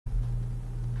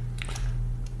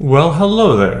Well,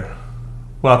 hello there.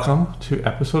 Welcome to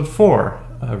episode 4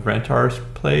 of Rentars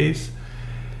Plays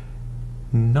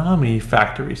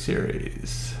Nomifactory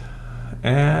series.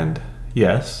 And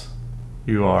yes,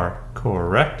 you are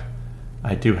correct.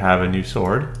 I do have a new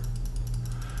sword.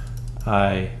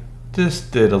 I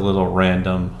just did a little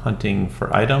random hunting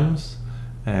for items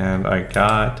and I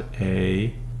got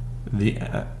the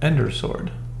Ender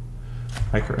sword.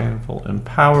 Micro Anvil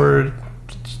empowered.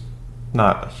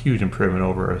 Not a huge improvement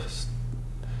over a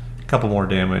couple more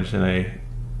damage than a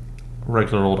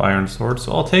regular old iron sword,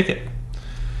 so I'll take it.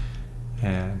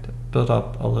 And built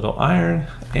up a little iron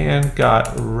and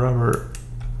got rubber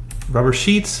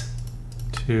sheets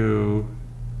to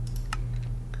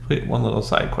complete one little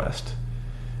side quest.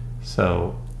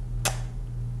 So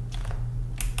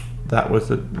that was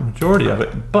the majority of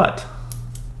it, but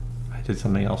I did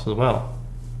something else as well.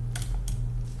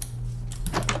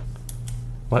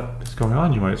 What is going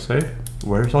on, you might say?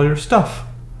 Where's all your stuff?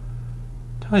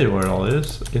 Tell you where it all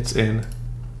is. It's in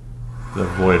the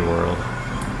void world.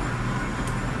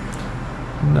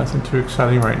 Nothing too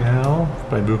exciting right now,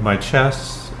 but I moved my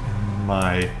chests and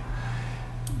my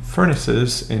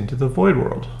furnaces into the void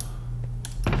world.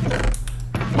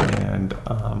 And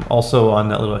also on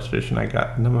that little expedition I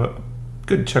got a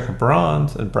good chunk of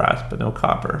bronze and brass, but no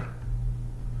copper.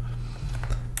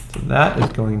 So that is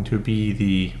going to be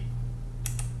the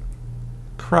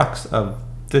crux of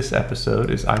this episode.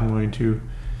 Is I'm going to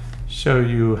show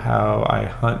you how I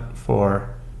hunt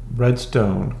for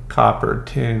redstone, copper,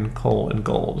 tin, coal, and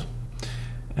gold.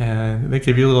 And they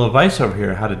give you a little advice over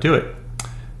here how to do it.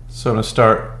 So I'm going to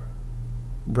start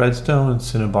redstone and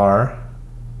cinnabar.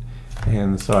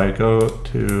 And so I go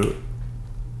to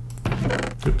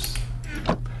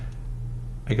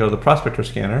the prospector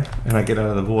scanner and I get out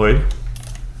of the void.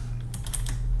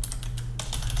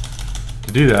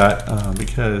 To do that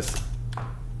because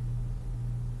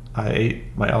I ate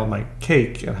all my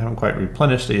cake and I haven't quite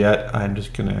replenished it yet. I'm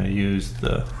just going to use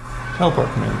the teleport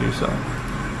command to do so.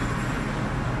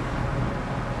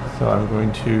 So I'm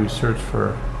going to search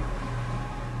for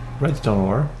redstone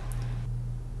ore,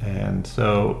 and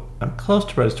so I'm close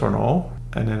to redstone ore,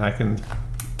 and then I can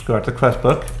go out to the quest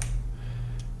book.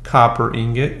 Copper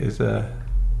ingot is a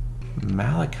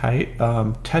malachite,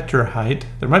 tetrahite.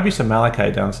 There might be some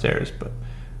malachite downstairs, but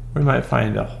we might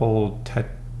find a whole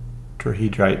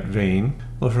tetrahedrite vein.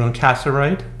 Look for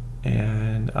cassiterite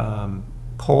and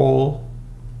coal,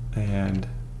 and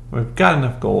we've got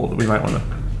enough gold. We might want to.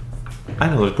 I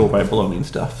know there's gold right below me and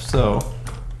stuff. So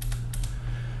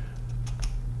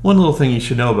one little thing you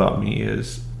should know about me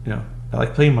is, I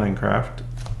like playing Minecraft.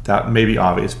 That may be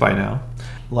obvious by now.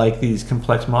 Like these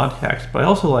complex mod packs, but I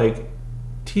also like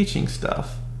teaching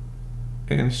stuff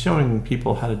and showing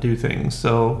people how to do things.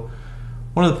 So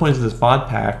one of the points of this mod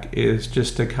pack is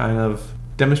just to kind of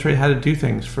demonstrate how to do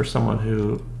things for someone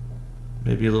who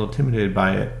may be a little intimidated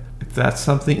by it. If that's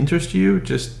something that interests you,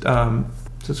 just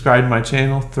subscribe to my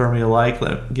channel, throw me a like,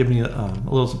 give me a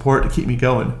little support to keep me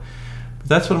going. But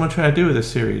that's what I'm going to try to do with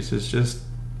this series, is just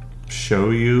show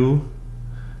you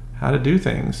how to do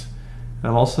things.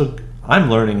 And I'm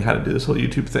learning how to do this whole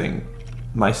YouTube thing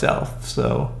myself.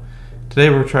 So today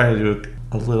we're trying to do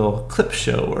a little clip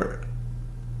show where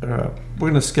we're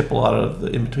going to skip a lot of the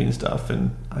in-between stuff,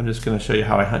 and I'm just going to show you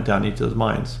how I hunt down each of those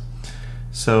mines.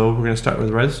 So we're going to start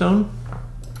with redstone.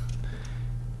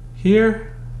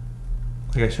 Here,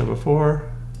 like I showed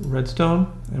before,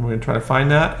 redstone, and we're going to try to find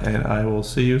that, and I will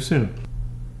see you soon.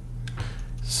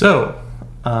 So,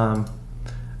 I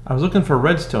was looking for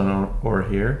redstone ore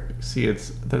here. See,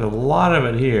 there's a lot of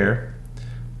it here,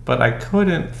 but I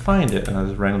couldn't find it, and I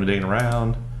was randomly digging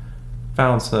around,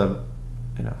 found some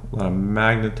a lot of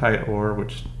magnetite ore,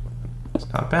 which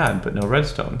is not bad, but no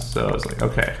redstone. So I was like,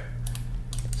 okay.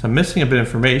 So I'm missing a bit of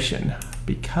information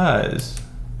because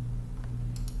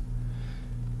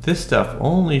this stuff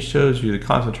only shows you the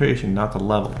concentration, not the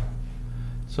level.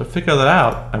 So to figure that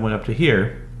out, I went up to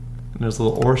here, and there's a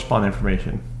little ore spawn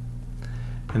information.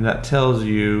 And that tells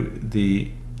you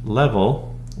the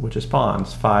level, which it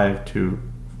spawns, 5 to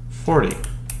 40.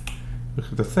 Look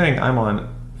at the thing, I'm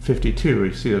on 52,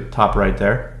 you see the top right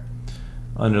there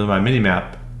under my mini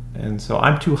map, and so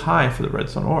I'm too high for the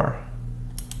redstone ore.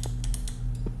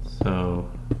 So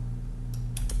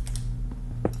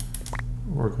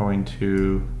we're going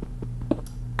to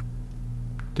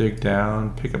dig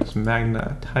down, pick up some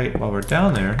magnetite while we're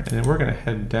down there, and then we're going to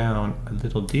head down a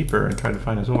little deeper and try to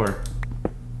find his ore.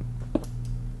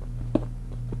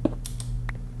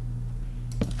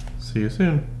 See you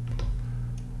soon.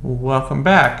 Welcome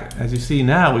back. As you see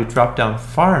now, we've dropped down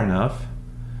far enough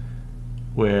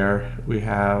where we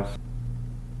have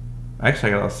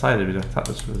Actually, I got excited because I thought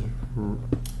this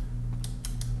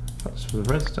was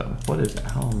redstone. What is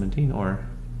almandine ore?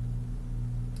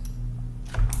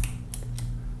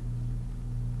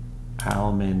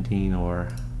 Almandine ore.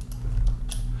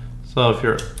 So if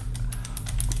you're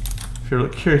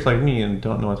curious like me and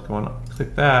don't know what's going on,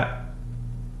 click that.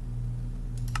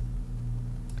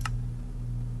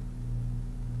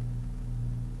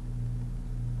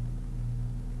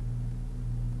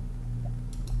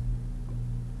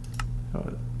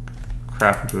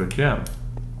 Craft into a gem.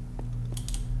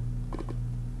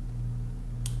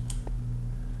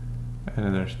 And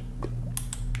then there's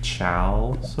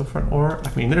chow, so for an ore.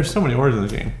 I mean, there's so many ores in the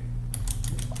game.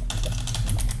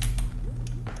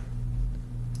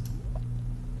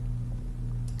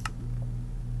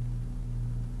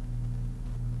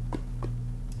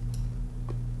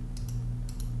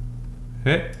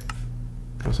 It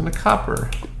goes into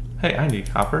copper. Hey, I need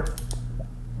copper.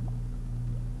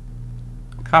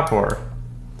 Copper.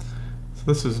 So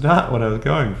this is not what I was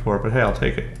going for, but hey, I'll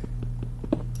take it.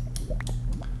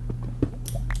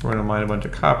 We're gonna mine a bunch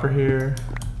of copper here.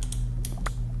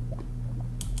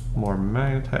 More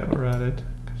magnetite were added,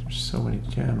 because there's so many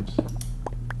gems.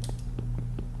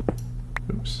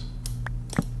 Oops.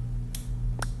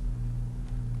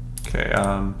 Okay,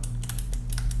 I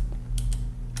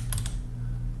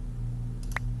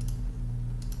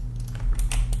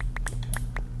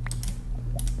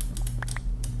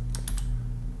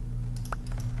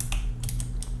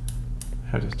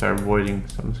have to start avoiding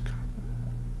some of this copper.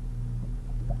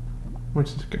 We're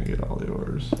just gonna get all the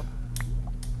ores.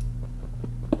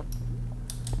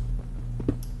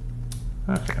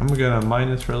 Okay, I'm gonna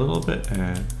mine this for a little bit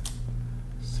and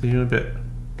see you in a bit.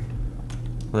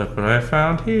 Look what I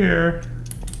found here.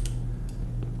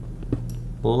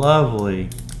 Lovely.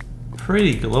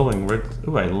 Pretty glowing red.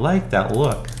 Ooh, I like that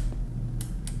look.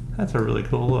 That's a really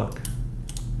cool look.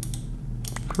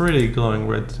 Pretty glowing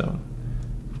redstone.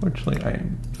 Fortunately, I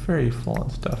am very full on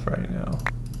stuff right now.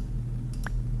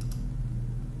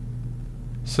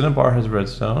 Cinnabar has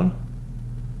redstone.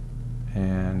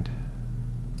 And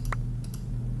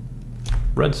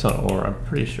redstone ore, I'm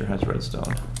pretty sure has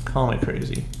redstone. Call me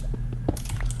crazy.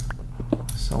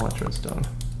 So much redstone.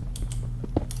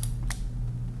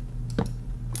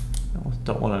 I almost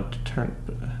don't want to turn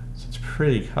such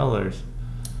pretty colors.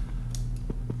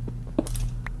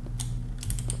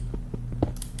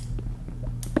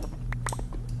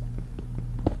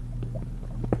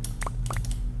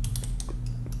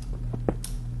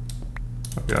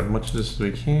 Grab as much of this as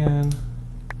we can.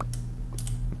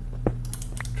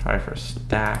 Try for a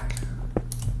stack.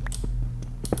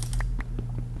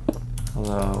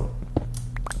 Although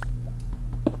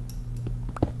I'm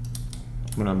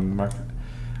gonna mark it.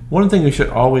 One thing you should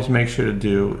always make sure to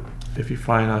do if you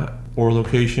find a ore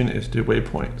location is do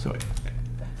waypoint. So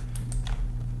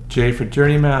J for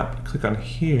journey map, click on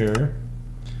here,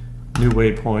 new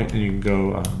waypoint, and you can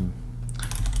go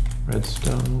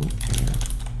redstone and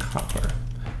copper.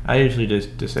 I usually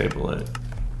just disable it,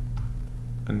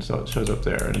 and so it shows up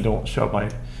there, and it won't show up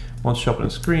on the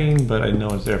screen, but I know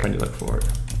it's there if I need to look for it.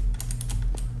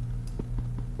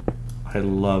 I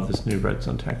love this new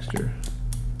redstone texture.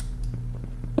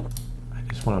 I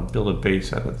just want to build a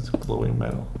base out of this glowing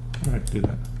metal. How do I do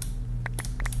that?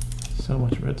 So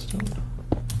much redstone.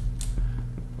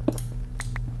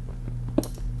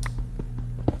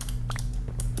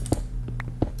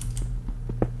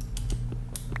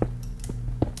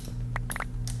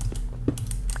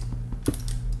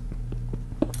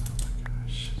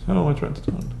 So much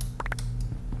redstone.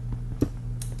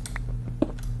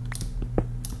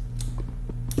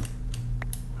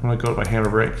 I'm gonna go with my hammer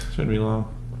breaks. Shouldn't be long.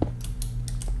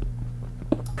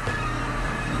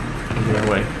 Get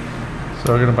away.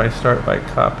 So we're gonna start by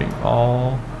copying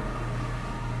all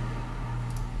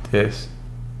this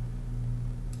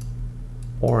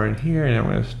ore in here, and then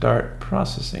we're gonna start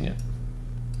processing it.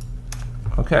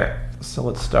 Okay, so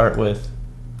let's start with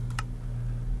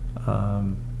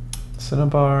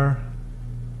cinnabar,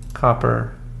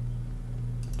 copper,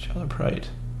 chalcopyrite,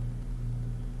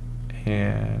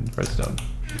 and redstone.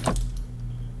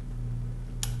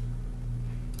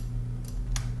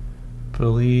 I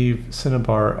believe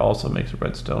cinnabar also makes a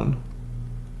redstone.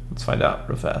 Let's find out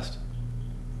real fast.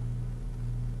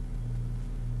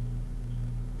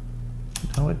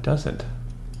 No, it doesn't.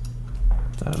 I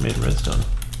thought it made redstone.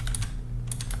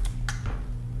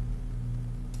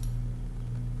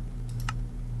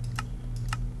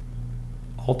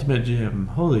 Ultimate gem.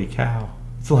 Holy cow.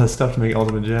 That's a lot of stuff to make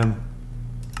ultimate gem.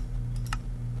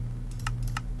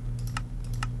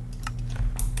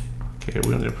 Okay,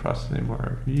 we don't need to process any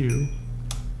more of you.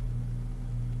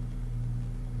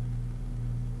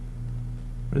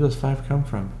 Where did those 5 come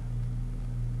from?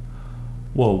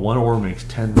 Whoa, 1 ore makes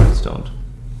 10 redstone.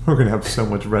 We're gonna have so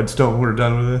much redstone when we're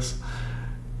done with this.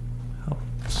 Oh,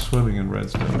 swimming in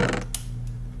redstone.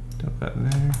 Dump that in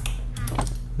there.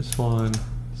 This one,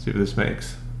 let's see what this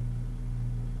makes.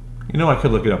 You know, I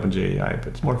could look it up in JEI, but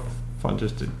it's more fun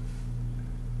just to...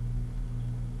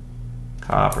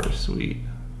 Copper, sweet.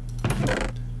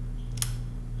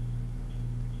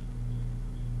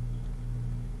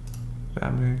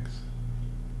 That makes...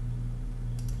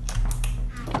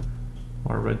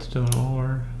 More redstone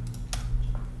ore.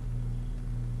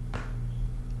 I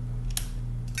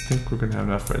think we're gonna have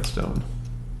enough redstone.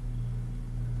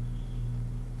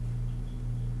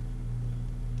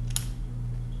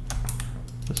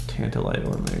 What's tantalite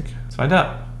ore make? Let's find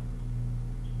out.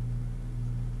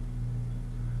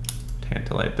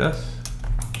 Tantalite dust.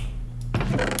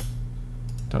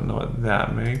 Don't know what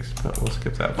that makes, but we'll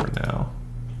skip that for now.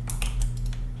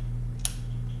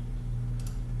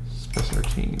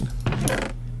 Specimertine.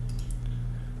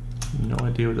 No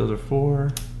idea what those are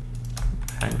for.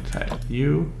 Magnetite.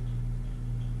 You.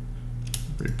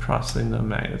 Reprocessing the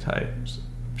magnetite.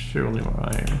 Sure, only more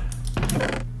iron.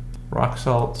 Rock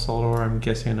salt, salt ore. I'm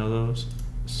guessing I know those.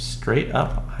 Straight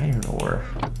up iron ore.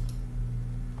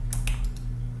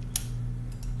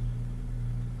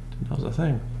 Didn't know it was a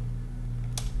thing.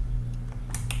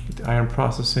 Iron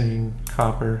processing,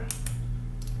 copper.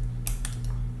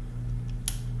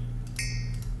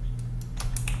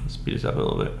 Let's speed this up a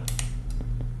little bit.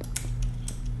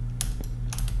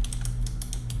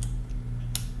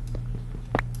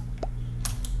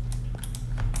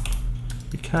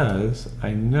 Because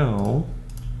I know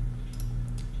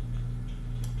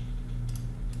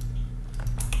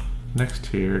next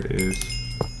here is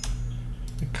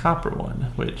a copper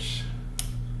one, which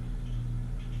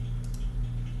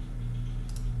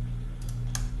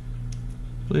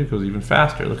I believe goes even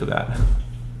faster. Look at that.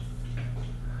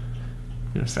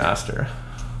 Even faster.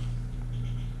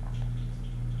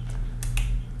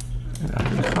 And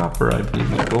after copper, I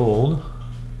believe is gold.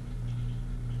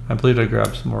 I believe I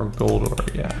grabbed some more gold ore,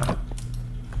 yeah.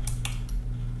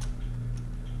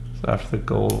 So after the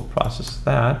gold, we'll process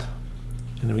that.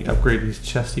 And then we upgrade these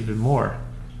chests even more.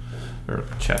 Or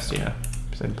chests, yeah.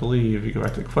 Because I believe if you go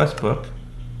back to the quest book.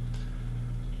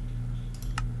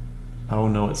 Oh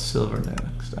no, it's silver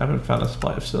next. I haven't found a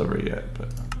supply of silver yet,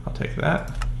 but I'll take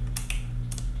that.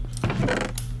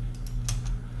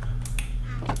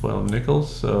 12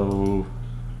 nickels, so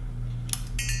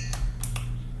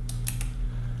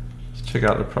let's check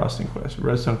out the processing quest.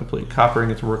 Redstone complete. Copper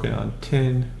ingots working on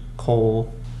tin,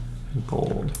 coal, and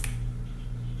gold.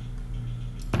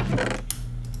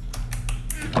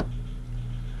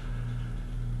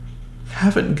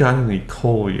 Haven't gotten any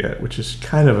coal yet, which is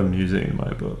kind of amusing in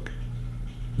my book.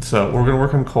 So we're gonna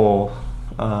work on coal.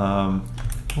 I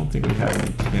don't think we have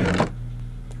any tin.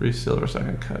 3 silver, so I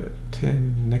can cut it.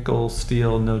 Tin, nickel,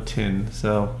 steel, no tin.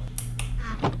 So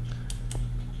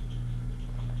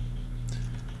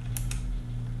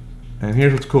and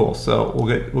here's what's cool. So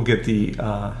we'll get the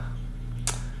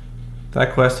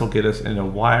that quest will get us into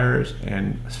wires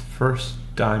and first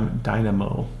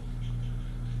dynamo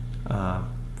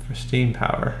for steam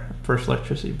power, first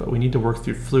electricity. But we need to work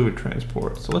through fluid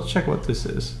transport. So let's check what this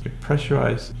is.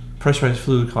 Pressurized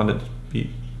fluid conduit be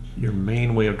your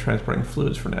main way of transporting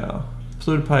fluids for now.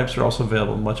 Fluid pipes are also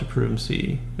available, much improved in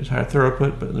C. There's higher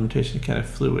throughput, but limitations can have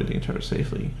fluid to enter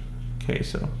safely. Okay,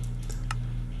 so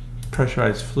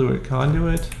pressurized fluid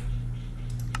conduit,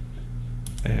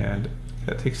 and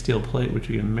that takes steel plate, which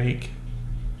we can make.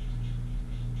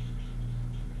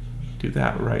 Do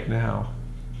that right now.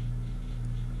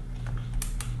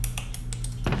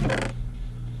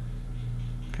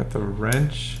 Got the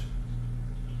wrench.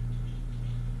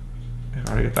 I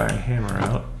already got the iron hammer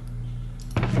out.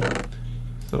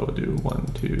 So we'll do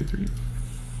 1, 2, 3.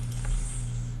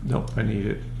 Nope, I need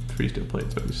it. 3 steel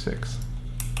plates, so I'll do 6.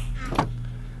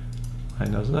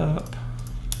 Line those up.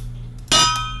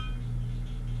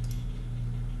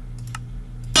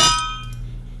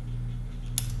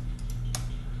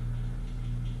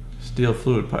 Steel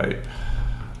fluid pipe.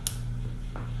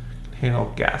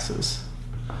 Handle gases.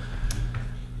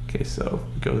 Okay, so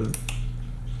we go.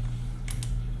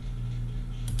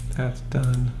 That's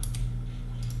done.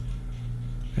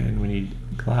 And we need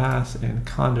glass and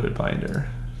conduit binder,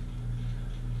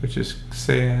 which is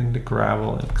sand,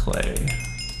 gravel, and clay.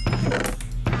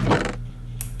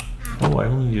 Oh, I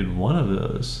only needed 1 of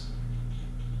those.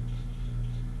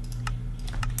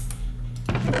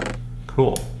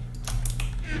 Cool.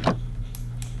 I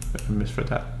misread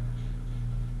that.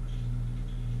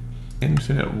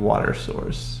 Infinite water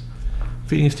source.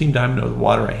 Feeding a steam dynamo with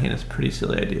water by hand is a pretty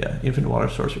silly idea. Infinite water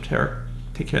source will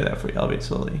take care of that for you. Elevate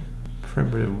slowly.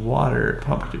 Primitive water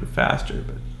pump could do it faster,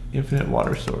 but infinite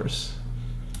water source.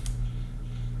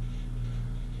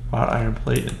 Wrought iron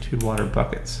plate and 2 water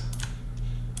buckets.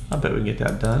 I bet we can get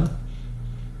that done.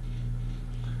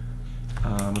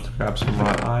 Let's grab some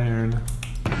wrought iron.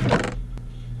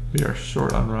 We are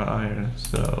short on wrought iron,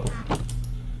 so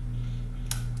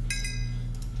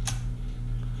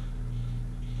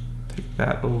take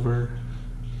that over.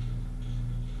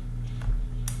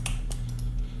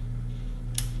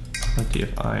 Plenty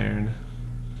of iron.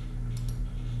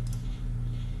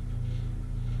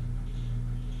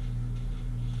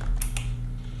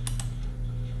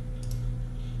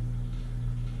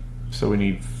 So we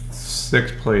need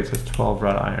 6 plates, that's 12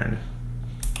 wrought iron.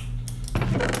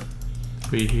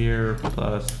 3 here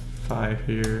plus 5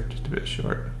 here, just a bit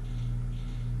short.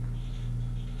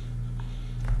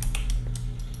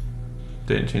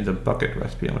 Didn't change the bucket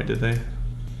recipe on me, did they?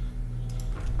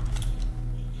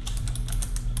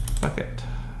 Bucket.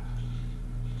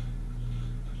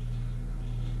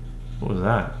 What was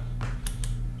that?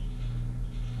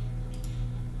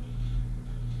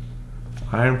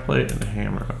 Iron plate and a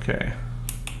hammer, okay.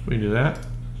 We do that.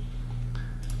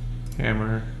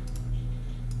 Hammer.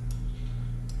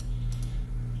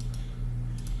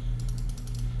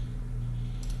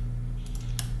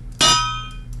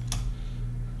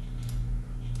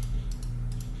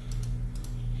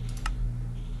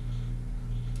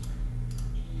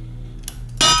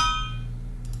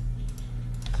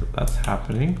 So that's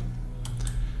happening.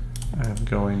 I'm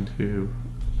going to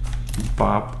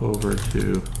bop over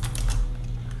to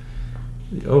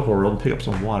the overworld and pick up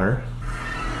some water.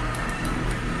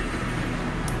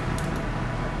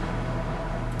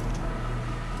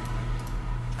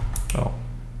 Oh.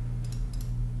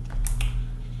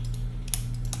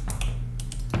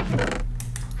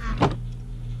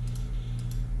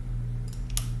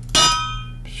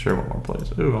 Sure, one more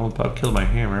place. Ooh, I almost about killed my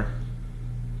hammer.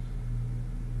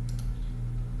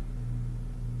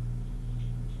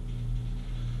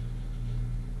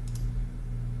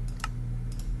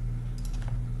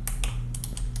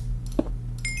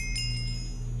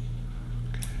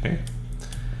 Okay.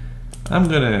 I'm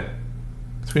gonna,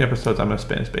 between episodes, I'm gonna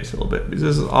spend space a little bit because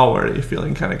this is already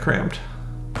feeling kind of cramped.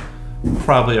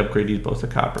 Probably upgrade these both to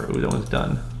copper. Ooh, that one's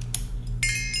done.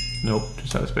 Nope,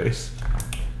 just out of space.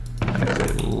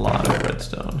 That's a lot of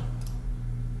redstone.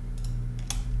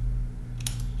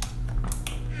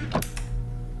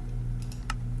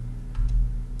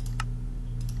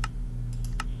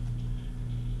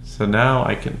 So now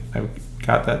I've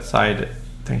got that side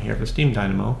thing here for the steam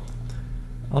dynamo.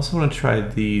 I also want to try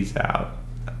these out.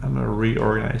 I'm going to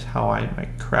reorganize how my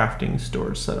crafting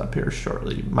store is set up here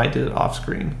shortly. Might do it off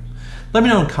screen. Let me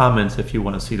know in comments if you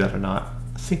want to see that or not.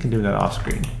 I think I'm doing that off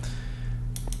screen.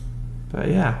 But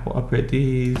yeah, we'll upgrade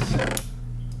these.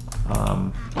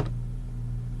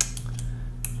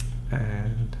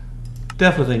 And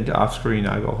definitely think off screen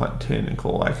I'll go hunt tin and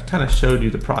coal. I kind of showed you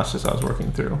the process I was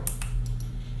working through.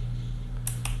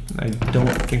 And I don't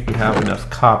think we have enough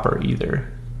copper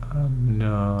either.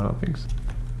 No, I don't think so.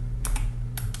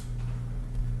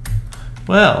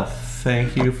 Well,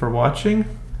 thank you for watching.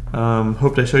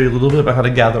 Hope to show you a little bit about how to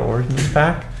gather ores in this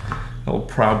pack. I'll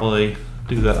probably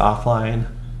do that offline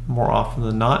more often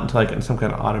than not until I get some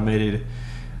kind of automated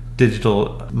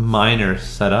digital miner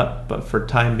set up. But for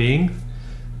time being,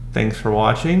 thanks for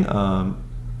watching.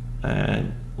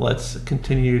 And let's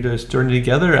continue this journey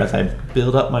together as I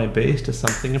build up my base to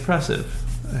something impressive.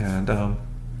 And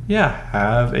yeah,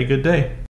 have a good day.